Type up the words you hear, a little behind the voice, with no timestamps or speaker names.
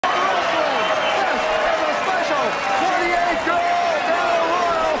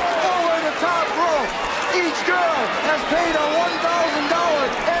paid a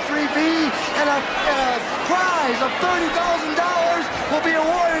 $1,000 entry fee, and a prize of $30,000 will be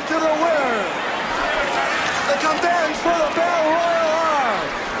awarded to the winner. The contenders for the Battle Royal are,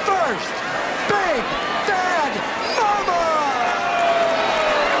 first, Big Bad Mama!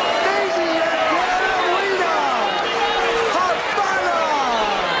 Daisy and Guadalupe! Havana!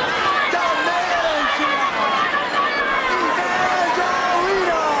 Dementia!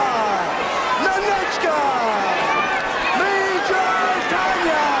 Evangelina! Nanechka! Major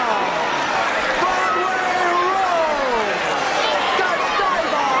Tanya! Broadway Road!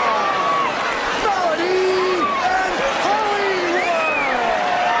 Godiva! Melody and Hollywood!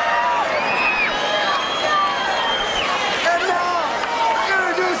 And now,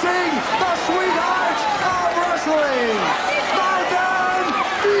 introducing the sweethearts of wrestling, Morgan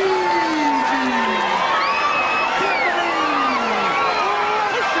Fiji, Tiffany,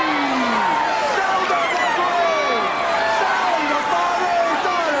 Lacey, Zelda Buckley, Sally the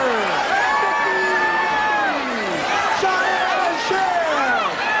father-daughter, Mickey, Cheyenne Cher,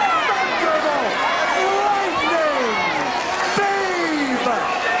 Thunderbolt, Lightning, Babe,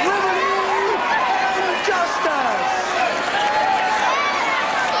 Liberty, and Justice.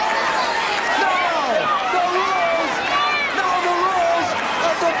 Now the rules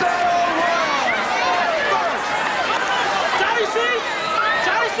of the Battle Royal. First, Johnny C!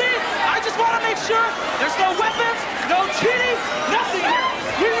 Johnny C! I just want to make sure there's no weapons, no cheating, nothing here.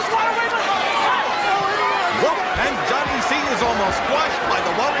 You just want to wave a Whoop, and Johnny C is almost squashed by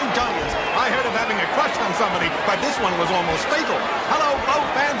the Warring Giants. I heard of having a crush on somebody, but this one was almost fatal. Hello, both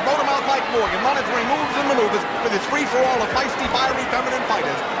fans, vote 'em out like Morgan, monitoring moves and maneuvers with its free-for-all of feisty, fiery, feminine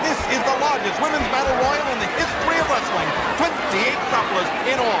fighters. This is the largest women's battle royal in the history of wrestling. 28 grapplers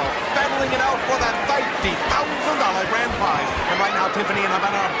in all, battling it out for that $50,000 grand prize. And right now, Tiffany and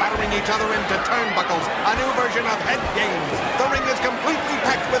Havana are battering each other into turnbuckles, a new version of head games. The ring is completely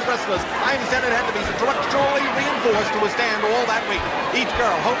packed with wrestlers. I understand it had to be structurally reinforced to withstand all that weight. Each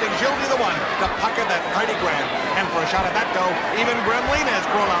girl hoping she'll be the one to pocket that 30 grand. And for a shot at that dough, even Gremlina has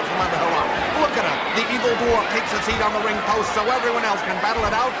crawled out from under her rock. Look at her. The evil dwarf takes a seat on the ring post so everyone else can battle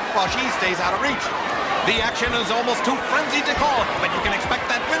it out while she stays out of reach. The action is almost too frenzied to call, but you can expect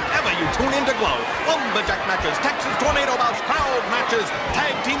that whenever you tune into Glow. Lumberjack matches, Texas Tornado bouts, crowd matches,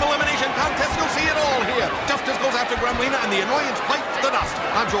 tag team elimination contests, you'll see it all here. Justice goes after Gremlina and the annoyance bites the dust.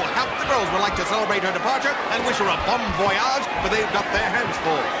 I'm sure half the girls would like to celebrate her departure and wish her a bon voyage, but they've got their hands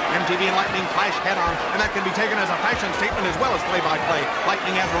full. MTV and Lightning clash head-on, and that can be taken as a fashion statement as well as play-by-play.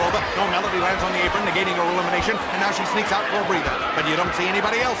 Lightning has her over, no Melody lands on the apron, negating her elimination, and now she sneaks out for a breather. But you don't see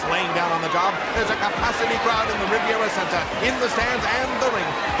anybody else laying down on the job. There's a capacity crowd in the Riviera Center, in the stands and the ring.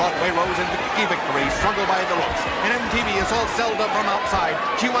 Broadway Rose and Vicky Victory struggle by the ropes. And MTV assaults Zelda from outside.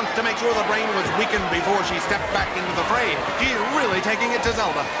 She wants to make sure the brain was weakened before she stepped back into the fray. She's really taking it to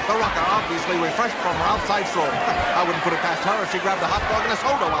Zelda. The rocker obviously refreshed from her outside stroll. I wouldn't put it past her if she grabbed a hot dog and a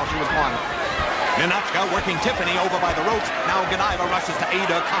soda while she was gone. Ninotchka working Tiffany over by the ropes. Now Godiva rushes to aid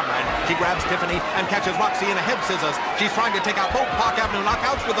her comrade. She grabs Tiffany and catches Roxy in a head scissors. She's trying to take out both Park Avenue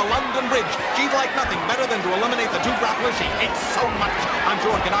knockouts with the London Bridge. She'd like nothing better than to eliminate the two grapplers she hates so much. I'm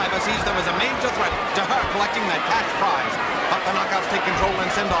sure Godiva sees them as a major threat to her collecting that cash prize. But the knockouts take control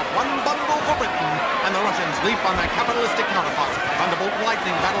and send off one bundle for Britain. And the Russians leap on their capitalistic counterparts. Thunderbolt and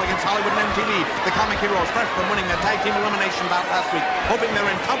Lightning battle against Hollywood and MTV. The comic heroes fresh from winning the tag team elimination bout last week, hoping their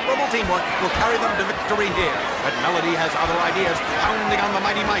incomparable teamwork will carry them to victory here. But Melody has other ideas, pounding on the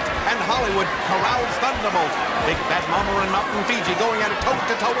mighty might, and Hollywood corrals Thunderbolt. Big Bad Mama and Mountain Fiji going at it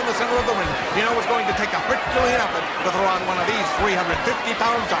toe-to-toe in the center of the ring. You know it's going to take a Herculean effort to throw out one of these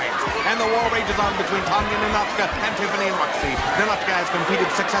 350-pound giants. And the war rages on between Tanya Ninotchka and Tiffany and Roxy. Ninotchka has competed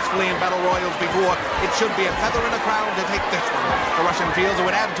successfully in battle royals before. It should be a feather in a crown to take this one. The Russian feels it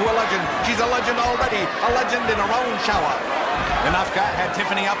would add to a legend. She's a legend already, a legend in her own shower. Ninotchka had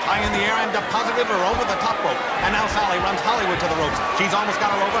Tiffany up high in the air and deposited her over the top rope. And now Sally runs Hollywood to the ropes. She's almost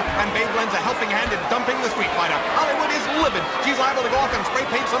got her over, and Babe lends a helping hand in dumping the Street Fighter. Hollywood is livid. She's liable to go off and spray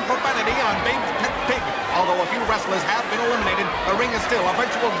paint some profanity on Babe's pet pig. Although a few wrestlers have been eliminated, the ring is still a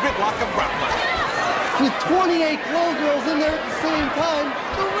virtual gridlock of grapplers. With 28 Glow Girls in there at the same time,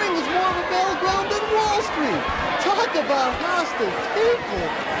 the ring is more of a battleground than Wall Street. Talk about hostile people.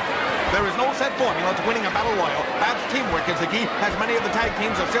 There is no set formula to winning a battle royal. Bab's teamwork is the key, as many of the tag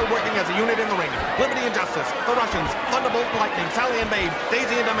teams are still working as a unit in the ring. Liberty and Justice, the Russians, Thunderbolt and Lightning, Sally and Babe,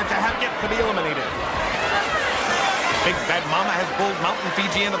 Daisy and Dementia have yet to be eliminated. Big Bad Mama has pulled Mountain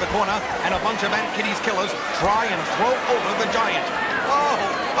Fiji into the corner, and a bunch of Aunt Kitty's killers try and throw over the giant.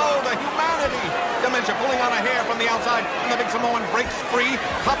 Oh, the humanity! Dementia pulling on on a hair from the outside, and the Big Samoan breaks free,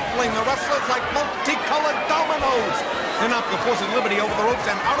 toppling the wrestlers like multicolored dominoes. Nanotka forces Liberty over the ropes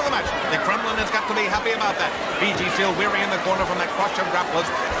and out of the match. The Kremlin has got to be happy about that. Fiji still weary in the corner from that crush of grapplers.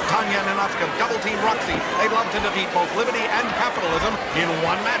 Tanya and Nanotka double-team Roxy. They'd love to defeat both Liberty and Capitalism in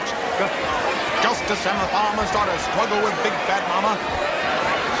one match. Justice and the Farmer's Daughter struggle with Big Bad Mama.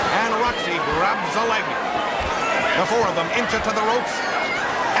 And Roxy grabs a leg. The four of them inch it to the ropes.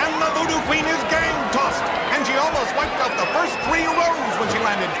 And the Voodoo Queen is gang-tossed. And she almost wiped out the first 3 rows when she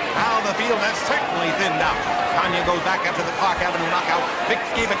landed. Now the field has certainly thinned out. Tanya goes back after the Park Avenue knockout.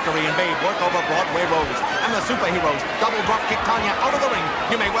 Vicky Victory and Babe work over Broadway Rose. And the superheroes double drop kick Tanya out of the ring.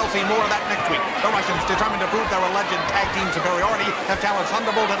 You may well see more of that next week. The Russians, determined to prove their alleged tag team superiority, have challenged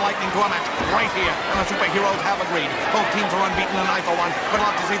Thunderbolt and Lightning to a match right here. And the superheroes have agreed. Both teams are unbeaten in eye for one. But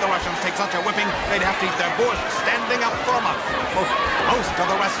love to see the Russians take such a whipping, they'd have to eat their borscht standing up for a month. Most of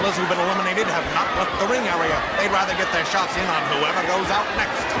the wrestlers who've been eliminated have not left the ring area. They'd rather get their shots in on whoever goes out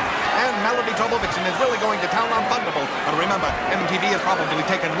next. And Melody Trouble Vixen is really going to town on Thunderbolt. But remember, MTV has probably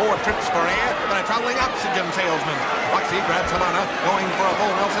taken more trips for air than a traveling oxygen salesman. Roxy grabs Havana, going for a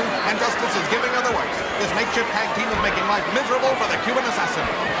full Nelson, and Justice is giving her the works. This makeshift tag team is making life miserable for the Cuban assassin.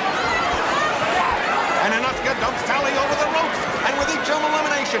 And Nanotka dumps Tally over the ropes. And with each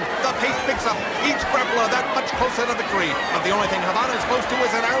elimination, the pace picks up. Each grappler that much closer to victory. But the only thing Havana is close to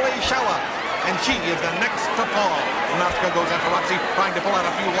is an early shower. And she is the next to fall. Nanotka goes after Roxy, trying to pull out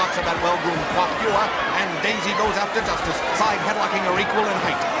a few locks of that well-groomed coiffure. And Daisy goes after Justice, side headlocking her equal in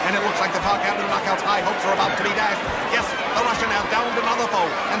height. And it looks like the Park Avenue Knockout's high hopes are about to be dashed. Yes, the Russian has downed another foe.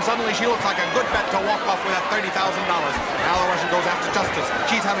 And suddenly she looks like a good bet to walk off with that $30,000. Now the Russian goes after Justice.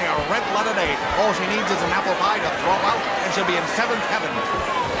 She's having a red letter day. All she needs is an apple pie to throw out, and she'll be in 7th heaven.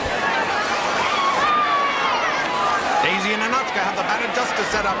 Daisy and Nanotka have the battered Justice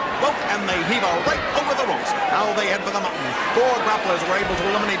set up. Whoa, and they heave her right over the ropes. Now they head for the mountain. 4 grapplers were able to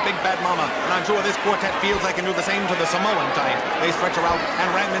eliminate Big Bad Mama. And I'm sure this quartet feels they can do the same to the Samoan giant. They stretch her out and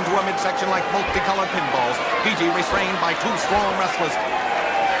ram into her midsection like multicolored pinballs. Fiji restrained by 2 strong wrestlers.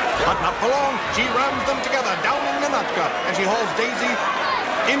 But not for long. She rams them together down in Nanotka. And she hauls Daisy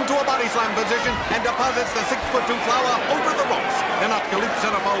into a body slam position and deposits the 6'2" flower over the ropes. Nanotka loops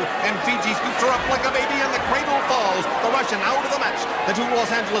in a bow, and Fiji scoops her up like a baby, and the cradle falls. The Russian out of the match. The 2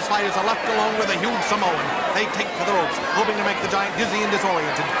 Los Angeles fighters are left alone with a huge Samoan. They take to the ropes, hoping to make the giant dizzy and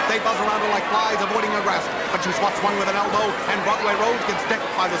disoriented. They buzz around her like flies, avoiding her grasp. But she swats one with an elbow, and Broadway Rose gets decked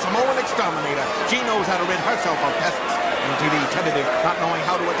by the Samoan exterminator. She knows how to rid herself of pests. MTV tentative, not knowing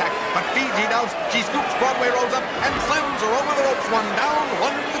how to attack. But Fiji does. She scoops Broadway Rose up and slams her over the ropes. 1 down,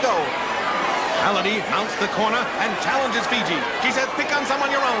 1 to go. Melody mounts the corner and challenges Fiji. She says, pick on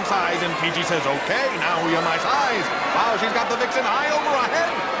someone your own size. And Fiji says, okay, now you're my size. Wow, she's got the Vixen high over her head.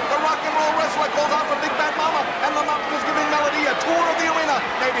 The rock and roll wrestler calls out for Big Bad Mama. And the mountain is giving Melody a tour of the arena.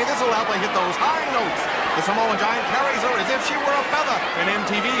 Maybe this will help her hit those high notes. The Samoan giant carries her as if she were a feather. And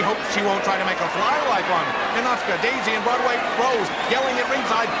MTV hopes she won't try to make her fly like one. Nanotka, Daisy, and Broadway Rose yelling at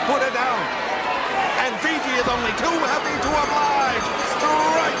ringside, put her down. And Fiji is only too happy to oblige.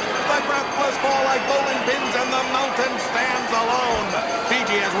 Strike! The grapplers fall like bowling pins and the mountain stands alone.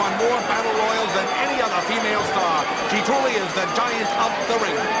 Fiji has won more battle royals than any other female star. She truly is the giant of the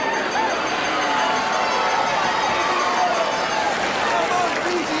ring.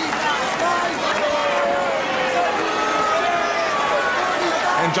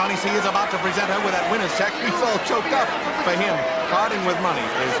 And Johnny C is about to present her with that winner's check. He's all choked up. For him, parting with money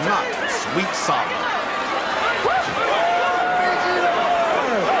is not sweet sorrow.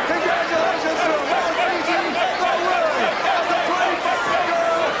 Congratulations to Fiji, the winner of the 25th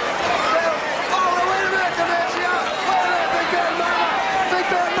girl. Oh, wait a minute, Dementia. Wait a minute, Big Bad Mama. Big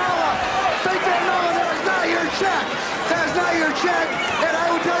Bad Mama. Big Bad Mama, that is not your check. That is not your check. And I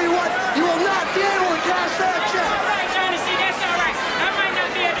will tell you what, you